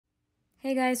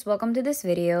Hey guys, welcome to this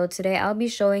video. Today I'll be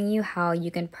showing you how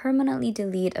you can permanently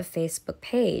delete a Facebook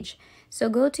page. So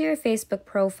go to your Facebook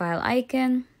profile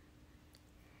icon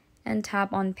and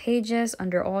tap on Pages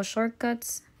under All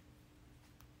Shortcuts.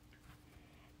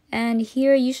 And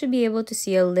here you should be able to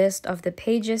see a list of the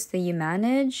pages that you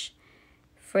manage.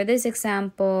 For this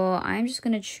example, I'm just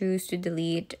going to choose to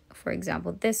delete, for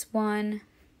example, this one.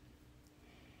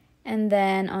 And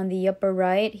then on the upper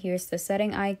right, here's the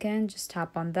setting icon. Just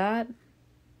tap on that.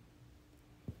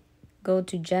 Go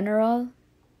to General.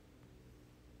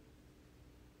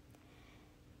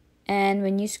 And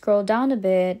when you scroll down a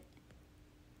bit,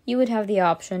 you would have the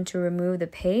option to remove the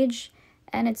page.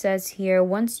 And it says here,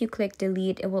 once you click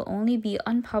delete, it will only be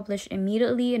unpublished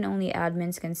immediately and only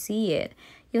admins can see it.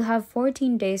 You'll have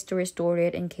 14 days to restore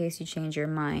it in case you change your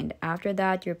mind. After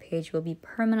that, your page will be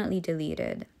permanently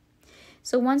deleted.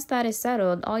 So once that is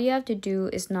settled, all you have to do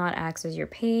is not access your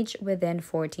page within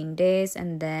 14 days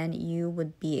and then you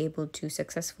would be able to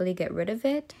successfully get rid of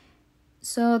it.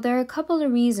 So there are a couple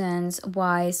of reasons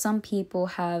why some people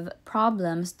have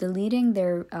problems deleting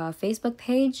their Facebook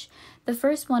page. The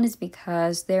first one is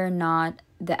because they're not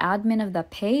the admin of the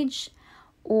page,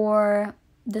 or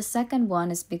the second one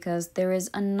is because there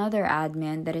is another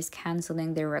admin that is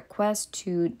canceling their request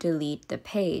to delete the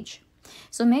page.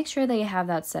 So make sure that you have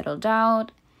that settled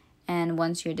out, and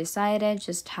once you're decided,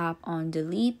 just tap on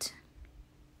delete.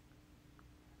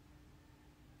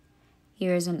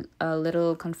 Here's a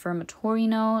little confirmatory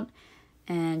note,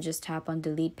 and just tap on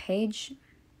delete page.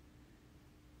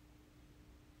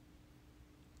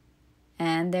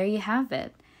 And there you have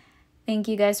it. Thank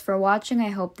you guys for watching. I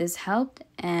hope this helped,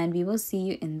 and we will see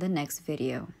you in the next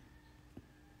video.